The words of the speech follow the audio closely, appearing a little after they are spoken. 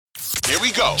Here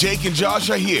we go. Jake and Josh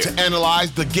are here to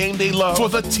analyze the game they love for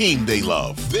the team they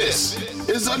love. This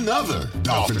is another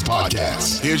Dolphins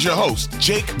podcast. Here's your host,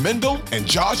 Jake Mendel and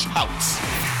Josh Houtz.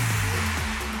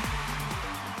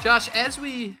 Josh, as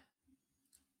we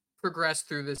progress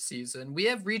through this season, we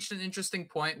have reached an interesting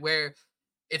point where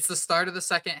it's the start of the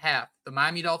second half. The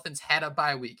Miami Dolphins had a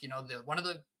bye week. You know, one of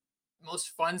the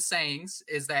most fun sayings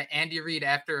is that Andy Reid,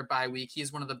 after a bye week,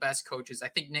 he's one of the best coaches. I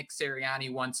think Nick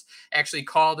Sirianni once actually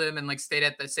called him and stayed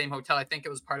at the same hotel. I think it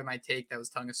was part of my take that was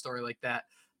telling a story like that.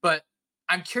 But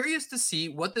I'm curious to see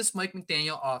what this Mike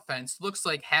McDaniel offense looks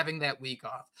like having that week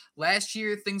off. Last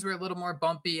year, things were a little more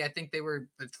bumpy. I think the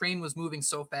train was moving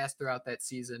so fast throughout that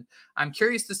season. I'm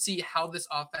curious to see how this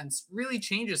offense really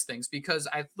changes things, because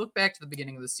I look back to the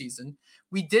beginning of the season.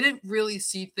 We didn't really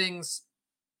see things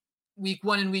week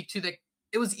 1 and week 2 that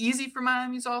it was easy for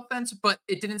Miami's offense, but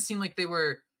it didn't seem like they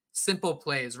were simple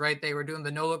plays, right? They were doing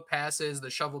the no-look passes, the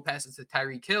shovel passes to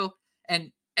Tyreek Hill.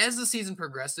 And as the season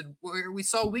progressed, where we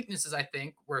saw weaknesses, I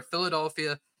think, were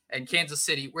Philadelphia and Kansas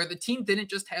City, where the team didn't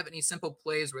just have any simple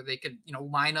plays where they could,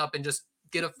 line up and just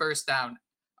get a first down.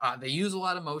 They use a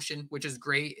lot of motion, which is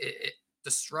great. It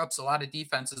disrupts a lot of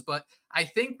defenses. But I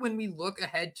think when we look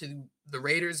ahead to the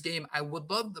Raiders game, I would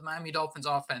love the Miami Dolphins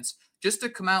offense just to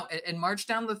come out and march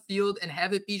down the field and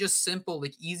have it be just simple,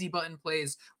 easy button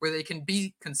plays where they can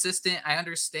be consistent. I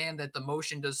understand that the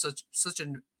motion does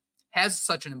has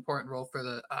such an important role for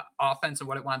the offense and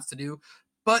what it wants to do,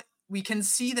 but we can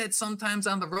see that sometimes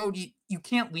on the road, you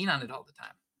can't lean on it all the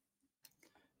time.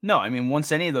 No, I mean,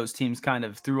 once any of those teams kind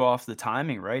of threw off the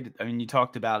timing, right? I mean, you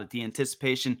talked about it, the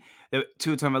anticipation that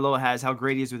Tua Tagovailoa has, how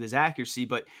great he is with his accuracy,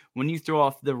 but when you throw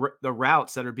off the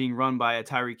routes that are being run by a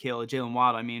Tyreek Hill, a Jalen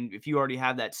Waddle, I mean, if you already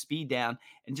have that speed down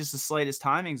and just the slightest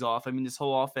timing's off, I mean, this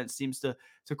whole offense seems to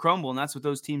crumble, and that's what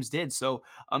those teams did. So,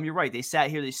 you're right. They sat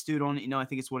here, they stewed on it. I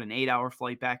think it's an 8-hour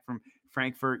flight back from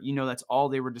Frankfurt. That's all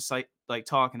they were just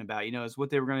talking about, is what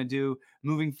they were going to do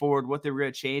moving forward, what they were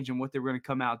going to change, and what they were going to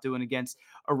come out doing against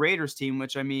a Raiders team,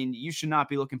 which, I mean, you should not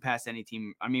be looking past any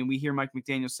team. I mean, we hear Mike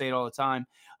McDaniel say it all the time.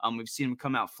 We've seen him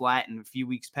come out flat in a few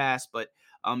weeks past, but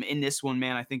in this one,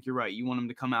 man, I think you're right. You want him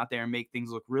to come out there and make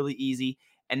things look really easy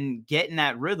and get in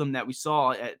that rhythm that we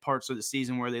saw at parts of the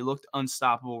season where they looked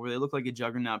unstoppable, where they looked like a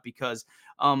juggernaut, because,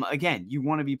 again, you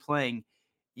want to be playing.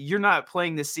 You're not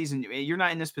playing this season. You're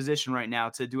not in this position right now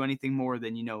to do anything more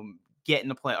than, get in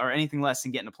the play or anything less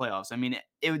than get in the playoffs. I mean,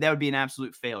 that would be an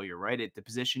absolute failure, right? At the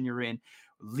position you're in,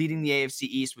 leading the AFC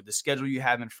East with the schedule you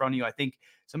have in front of you. I think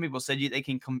some people said they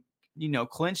can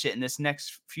clinch it in this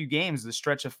next few games, the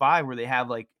stretch of 5 where they have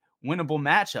winnable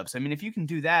matchups. I mean, if you can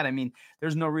do that, I mean,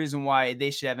 there's no reason why they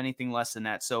should have anything less than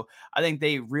that. So I think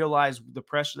they realize the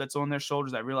pressure that's on their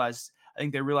shoulders. I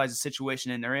think they realize the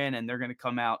situation they're in, and they're going to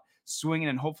come out swinging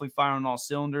and hopefully firing on all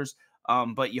cylinders.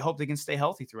 But you hope they can stay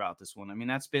healthy throughout this one. I mean,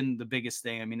 that's been the biggest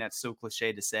thing. I mean, that's so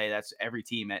cliche to say. That's every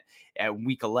team at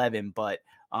week 11. But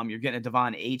you're getting a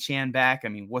Devon Achane back. I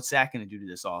mean, what's that going to do to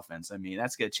this offense? I mean,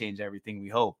 that's going to change everything, we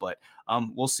hope. But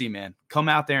we'll see, man. Come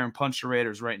out there and punch the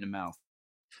Raiders right in the mouth.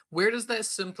 Where does that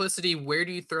simplicity, where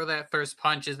do you throw that first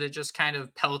punch? Is it just kind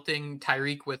of pelting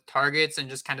Tyreek with targets and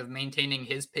just kind of maintaining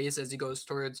his pace as he goes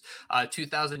towards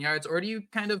 2,000 yards? Or do you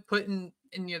kind of put in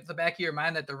the back of your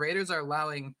mind that the Raiders are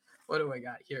allowing, what do I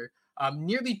got here?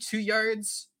 Nearly 2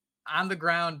 yards on the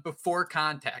ground before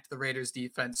contact, the Raiders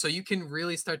defense. So you can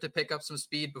really start to pick up some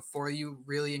speed before you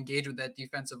really engage with that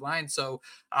defensive line. So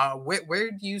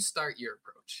where do you start your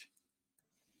approach?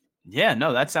 Yeah,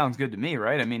 no, that sounds good to me,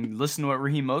 right? I mean, listen to what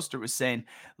Raheem Mostert was saying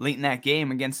late in that game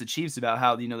against the Chiefs about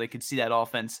how, they could see that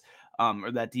offense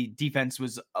or that the defense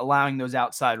was allowing those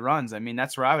outside runs. I mean,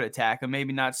 that's where I would attack them.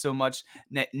 Maybe not so much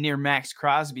near Max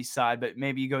Crosby's side, but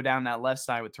maybe you go down that left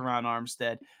side with Teron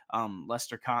Armstead.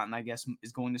 Lester Cotton, I guess,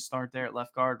 is going to start there at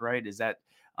left guard, right? Is that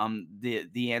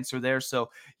the answer there? So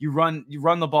you run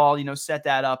the ball, set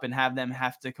that up and have them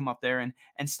have to come up there and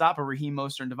stop a Raheem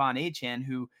Mostert and Devon Achane,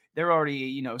 who they're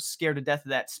already, scared to death of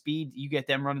that speed. You get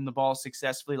them running the ball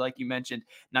successfully, like you mentioned,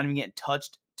 not even getting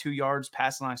touched 2 yards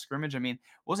past the line of scrimmage. I mean,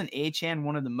 wasn't Achane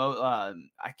one of the most,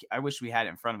 I wish we had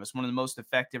it in front of us, one of the most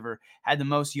effective or had the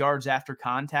most yards after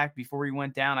contact before he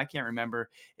went down? I can't remember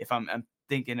if I'm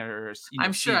thinking or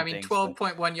I'm sure. I mean,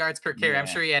 12.1 yards per carry. Yeah. I'm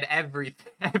sure he had every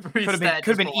could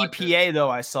have been EPA though.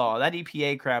 I saw that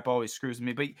EPA crap always screws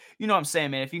me. But you know what I'm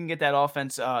saying, man. If you can get that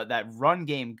offense, that run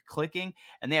game clicking,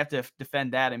 and they have to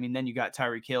defend that, I mean, then you got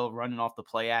Tyreek Hill running off the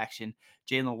play action,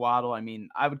 Jalen Waddle. I mean,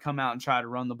 I would come out and try to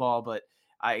run the ball, but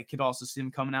I could also see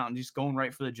him coming out and just going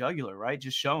right for the jugular, right?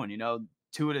 Just showing,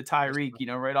 Tua to Tyreek,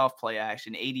 right off play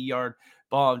action, 80-yard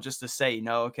ball, just to say,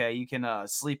 okay, you can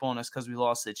sleep on us because we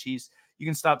lost the Chiefs. you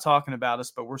can stop talking about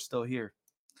us, but we're still here.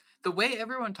 The way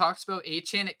everyone talks about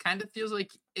Achane, it kind of feels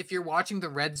like if you're watching the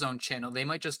Red Zone channel, they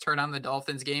might just turn on the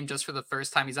Dolphins game just for the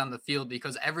first time he's on the field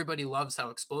because everybody loves how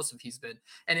explosive he's been.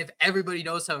 And if everybody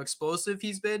knows how explosive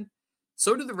he's been,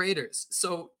 so do the Raiders.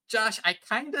 So, Josh, I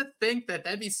kind of think that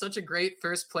that'd be such a great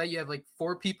first play. You have like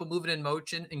 4 people moving in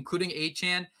motion, including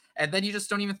Achane, and then you just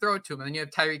don't even throw it to him. And then you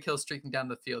have Tyreek Hill streaking down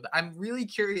the field. I'm really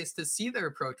curious to see their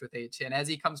approach with Achane as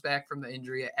he comes back from the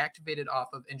injury, activated off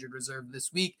of injured reserve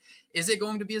this week. Is it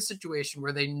going to be a situation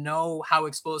where they know how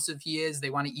explosive he is? They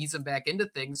want to ease him back into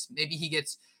things. Maybe he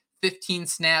gets 15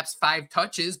 snaps, 5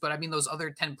 touches, but I mean, those other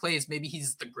 10 plays, maybe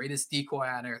he's the greatest decoy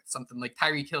on earth, something like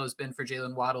Tyreek Hill has been for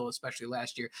Jalen Waddle, especially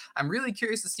last year. I'm really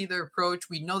curious to see their approach.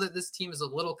 We know that this team is a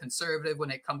little conservative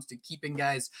when it comes to keeping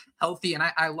guys healthy, and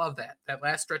I love that. That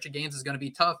last stretch of games is going to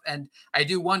be tough, and I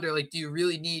do wonder, like, do you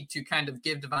really need to kind of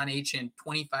give Devon Achane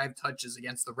 25 touches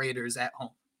against the Raiders at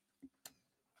home?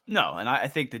 No, and I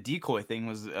think the decoy thing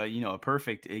was, a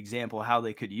perfect example of how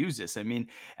they could use this. I mean,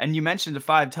 and you mentioned the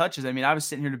 5 touches. I mean, I was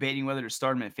sitting here debating whether to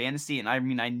start him in fantasy, and I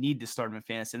mean, I need to start him in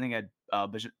fantasy. I think I had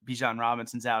Bijan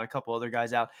Robinson's out, a couple other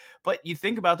guys out. But you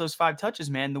think about those 5 touches,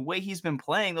 man. The way he's been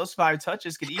playing, those 5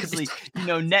 touches could easily,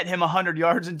 net him 100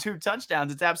 yards and 2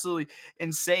 touchdowns. It's absolutely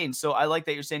insane. So I like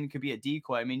that you're saying it could be a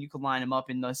decoy. I mean, you could line him up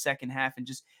in the second half and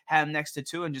just have him next to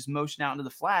 2 and just motion out into the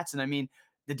flats. And I mean,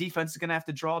 the defense is going to have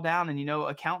to draw down and,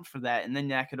 account for that. And then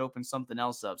that could open something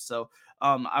else up. So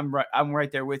I'm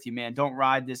right there with you, man. Don't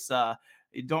ride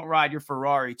your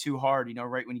Ferrari too hard,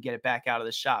 right when you get it back out of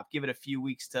the shop. Give it a few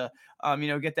weeks to,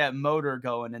 get that motor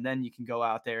going. And then you can go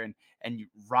out there and you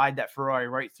ride that Ferrari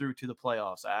right through to the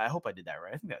playoffs. I hope I did that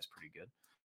right. I think that's pretty good.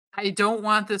 I don't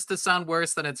want this to sound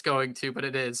worse than it's going to, but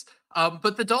it is.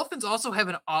 But the Dolphins also have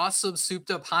an awesome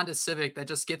souped up Honda Civic that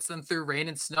just gets them through rain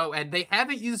and snow, and they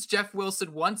haven't used Jeff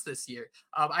Wilson once this year.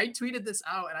 I tweeted this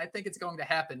out, and I think it's going to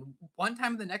happen. One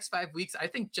time in the next 5 weeks, I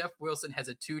think Jeff Wilson has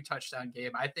a 2-touchdown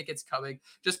game. I think it's coming.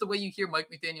 Just the way you hear Mike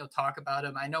McDaniel talk about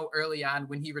him. I know early on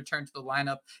when he returned to the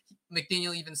lineup,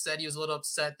 McDaniel even said he was a little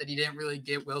upset that he didn't really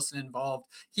get Wilson involved.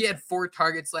 He had 4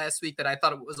 targets last week that I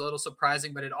thought it was a little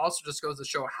surprising, but it also just goes to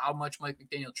show how much Mike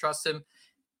McDaniel trusts him.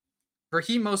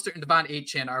 Raheem Mostert and Devon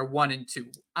Achane are 1 and 2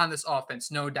 on this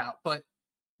offense, no doubt. But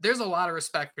there's a lot of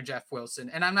respect for Jeff Wilson.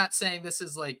 And I'm not saying this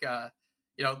is like,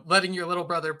 letting your little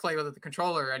brother play with the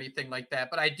controller or anything like that.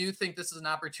 But I do think this is an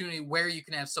opportunity where you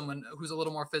can have someone who's a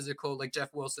little more physical, like Jeff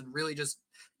Wilson, really just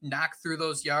knock through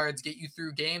those yards, get you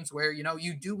through games where,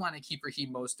 you do want to keep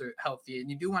Raheem Mostert healthy and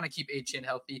you do want to keep Achane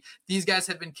healthy. These guys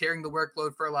have been carrying the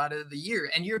workload for a lot of the year,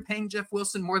 and you're paying Jeff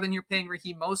Wilson more than you're paying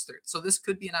Raheem Mostert. So this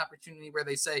could be an opportunity where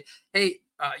they say, hey,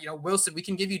 Wilson, we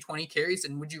can give you 20 carries.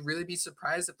 And would you really be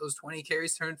surprised if those 20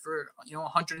 carries turned for,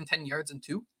 110 yards and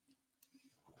 2?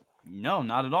 No,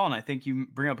 not at all. And I think you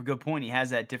bring up a good point. He has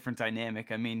that different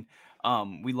dynamic. I mean,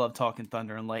 we love talking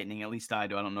thunder and lightning. At least I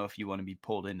do. I don't know if you want to be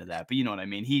pulled into that, but you know what I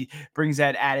mean? He brings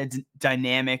that added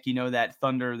dynamic, that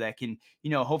thunder that can,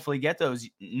 hopefully get those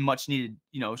much needed,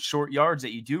 short yards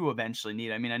that you do eventually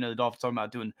need. I mean, I know the Dolphins talking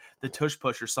about doing the tush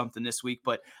push or something this week,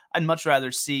 but I'd much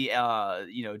rather see,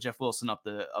 Jeff Wilson up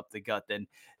the gut than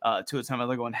to a time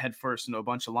I going head first into a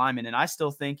bunch of linemen. And I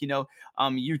still think,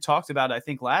 you talked about, I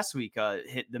think last week,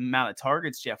 hit the amount of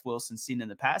targets Jeff Wilson's seen in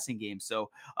the passing game.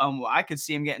 So I could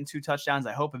see him getting 2 touchdowns.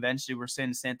 I hope eventually we're saying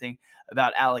the same thing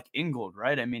about Alec Ingold,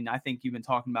 right? I mean, I think you've been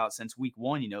talking about since week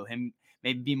 1, him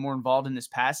maybe be more involved in this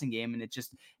passing game, and it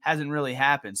just hasn't really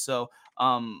happened. So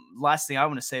last thing I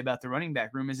want to say about the running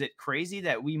back room, is it crazy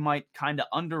that we might kind of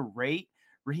underrate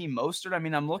Raheem Mostert? I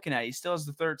mean, I'm looking at it. He still has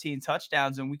the 13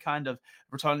 touchdowns, and we're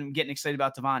getting excited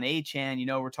about Devon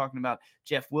Achane. We're talking about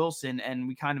Jeff Wilson, and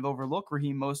we kind of overlook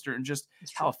Raheem Mostert and just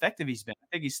how effective he's been. I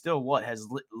think he's still has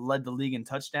led the league in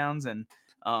touchdowns, and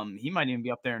he might even be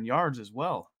up there in yards as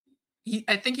well.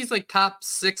 I think he's like top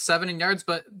 6, 7 in yards,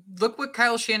 but look what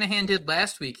Kyle Shanahan did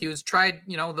last week. He was tried,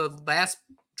 the last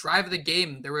drive of the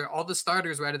game. There were all the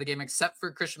starters were out of the game except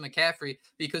for Christian McCaffrey,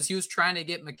 because he was trying to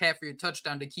get McCaffrey a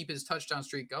touchdown to keep his touchdown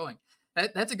streak going.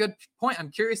 That's a good point. I'm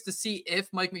curious to see if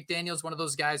Mike McDaniel is one of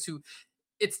those guys who,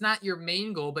 it's not your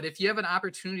main goal, but if you have an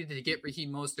opportunity to get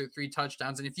Raheem Mostert 3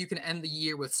 touchdowns, and if you can end the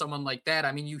year with someone like that,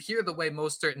 I mean, you hear the way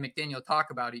Mostert and McDaniel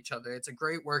talk about each other. It's a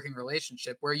great working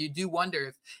relationship where you do wonder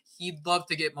if he'd love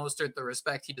to get Mostert the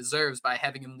respect he deserves by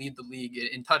having him lead the league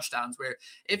in touchdowns, where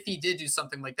if he did do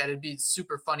something like that, it'd be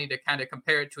super funny to kind of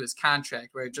compare it to his contract,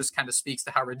 where it just kind of speaks to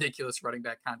how ridiculous running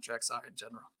back contracts are in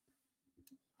general.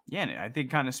 Yeah, and I think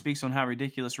kind of speaks on how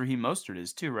ridiculous Raheem Mostert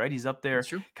is too, right? He's up That's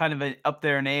there, true. kind of up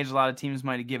there in age. A lot of teams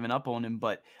might have given up on him,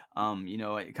 but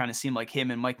it kind of seemed like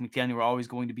him and Mike McDaniel were always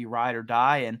going to be ride or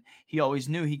die, and he always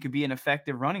knew he could be an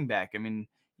effective running back. I mean,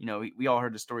 we all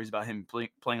heard the stories about him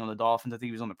playing on the Dolphins. I think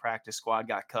he was on the practice squad,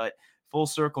 got cut. Full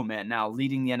circle, man. Now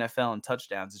leading the NFL in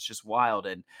touchdowns. It's just wild.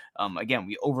 And again,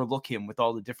 we overlook him with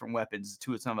all the different weapons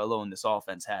Tua Tagovailoa and this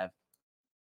offense have.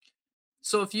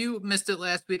 So if you missed it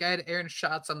last week, I had Aaron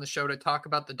Schatz on the show to talk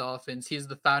about the Dolphins. He's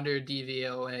the founder of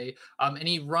DVOA, and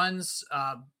he runs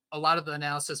a lot of the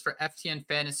analysis for FTN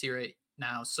Fantasy right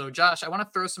now. So Josh, I want to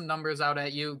throw some numbers out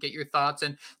at you, get your thoughts,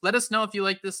 and let us know if you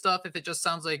like this stuff. If it just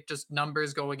sounds like just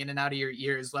numbers going in and out of your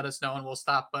ears, let us know and we'll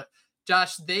stop. But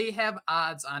Josh, they have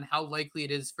odds on how likely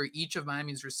it is for each of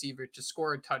Miami's receivers to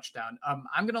score a touchdown.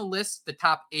 I'm going to list the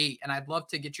top 8, and I'd love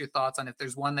to get your thoughts on if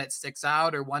there's one that sticks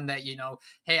out or one that,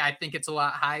 hey, I think it's a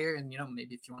lot higher. And,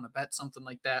 maybe if you want to bet something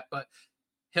like that. But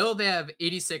Hill, they have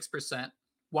 86%,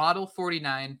 Waddle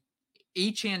 49,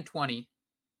 Achane 20,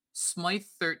 Smythe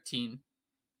 13,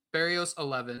 Berrios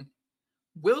 11,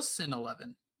 Wilson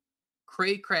 11,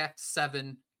 Craycraft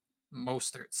 7,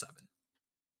 Mostert 7.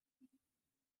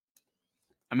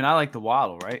 I mean, I like the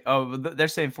Waddle, right? Oh, they're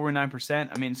saying 49%.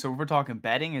 I mean, so if we're talking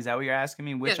betting, is that what you're asking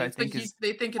me? Which Yeah, I think is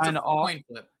they think it's a kind of off. coin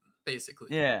flip,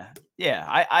 basically. Yeah. Yeah.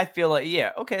 I feel like,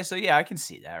 yeah. Okay. So yeah, I can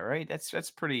see that, right? That's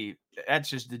just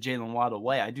the Jalen Waddle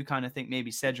way. I do kind of think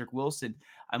maybe Cedric Wilson,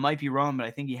 I might be wrong, but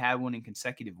I think he had one in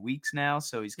consecutive weeks now.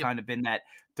 So he's Yep. kind of been that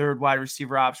third wide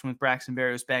receiver option with Braxton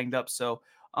Berrios banged up. So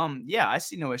yeah, I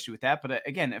see no issue with that. But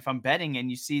again, if I'm betting and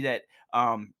you see that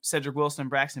Cedric Wilson and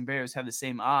Braxton Berrios have the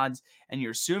same odds, and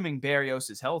you're assuming Berrios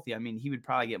is healthy, I mean, he would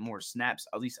probably get more snaps.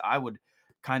 At least I would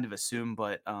kind of assume.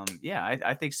 But yeah,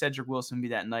 I think Cedric Wilson would be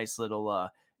that nice little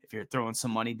if you're throwing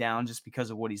some money down just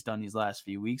because of what he's done these last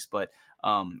few weeks. But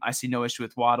I see no issue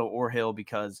with Waddle or Hill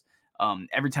because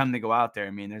every time they go out there,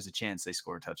 I mean, there's a chance they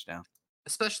score a touchdown.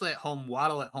 Especially at home.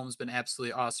 Waddle at home's been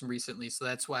absolutely awesome recently, so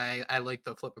that's why I like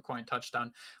the flip a coin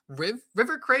touchdown.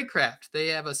 River Craycraft, they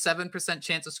have a 7%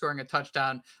 chance of scoring a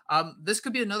touchdown. This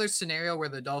could be another scenario where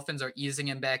the Dolphins are easing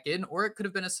him back in, or it could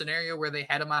have been a scenario where they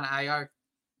had him on IR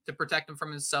to protect him from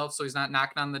himself, so he's not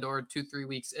knocking on the door 2-3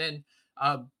 weeks in.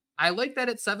 I like that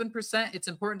at 7%. It's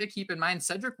important to keep in mind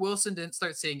Cedric Wilson didn't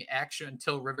start seeing action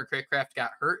until River Craycraft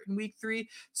got hurt in week 3,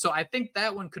 so I think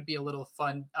that one could be a little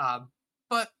fun.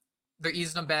 But they're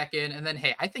easing him back in. And then,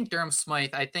 hey, I think Durham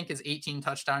Smythe, I think his 18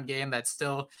 touchdown game,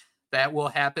 that will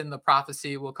happen. The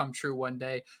prophecy will come true one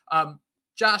day.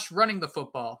 Josh, running the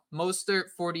football, Mostert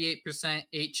 48%,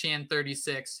 Achane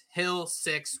 36, Hill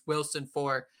 6, Wilson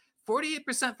 4.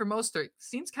 48% for Mostert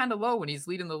seems kind of low when he's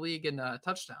leading the league in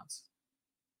touchdowns.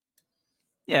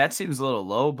 Yeah, that seems a little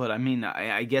low, but I mean,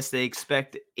 I guess they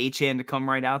expect Achane to come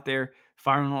right out there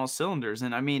firing on all cylinders.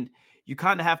 And I mean, you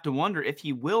kind of have to wonder if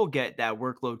he will get that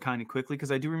workload kind of quickly,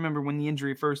 because I do remember when the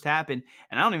injury first happened,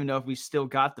 and I don't even know if we still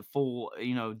got the full,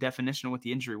 definition of what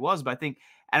the injury was, but I think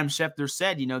Adam Schefter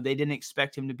said, they didn't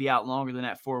expect him to be out longer than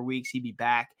that 4 weeks. He'd be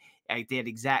back at that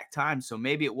exact time. So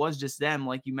maybe it was just them,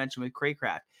 like you mentioned with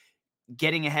Craycraft,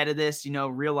 getting ahead of this,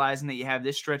 realizing that you have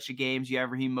this stretch of games, you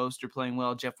have Raheem Mostert playing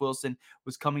well, Jeff Wilson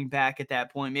was coming back at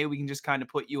that point. Maybe we can just kind of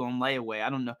put you on layaway. I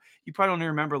don't know. You probably don't even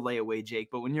remember layaway, Jake,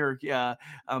 but when you're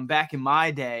back in my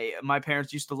day, my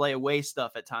parents used to lay away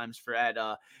stuff at times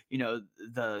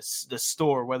the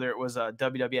store, whether it was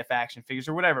WWF action figures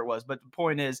or whatever it was. But the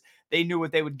point is, they knew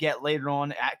what they would get later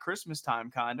on at Christmas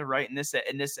time, kind of, right? In this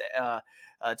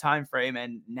time frame,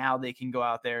 and now they can go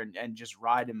out there and just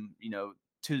ride him,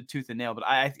 to tooth and nail. But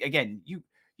again, you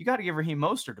got to give Raheem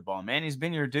Mostert the ball, man. He's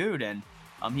been your dude, and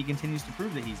he continues to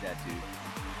prove that he's that dude.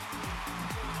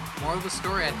 More of the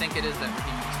story, I think it is that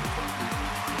Raheem Mostert.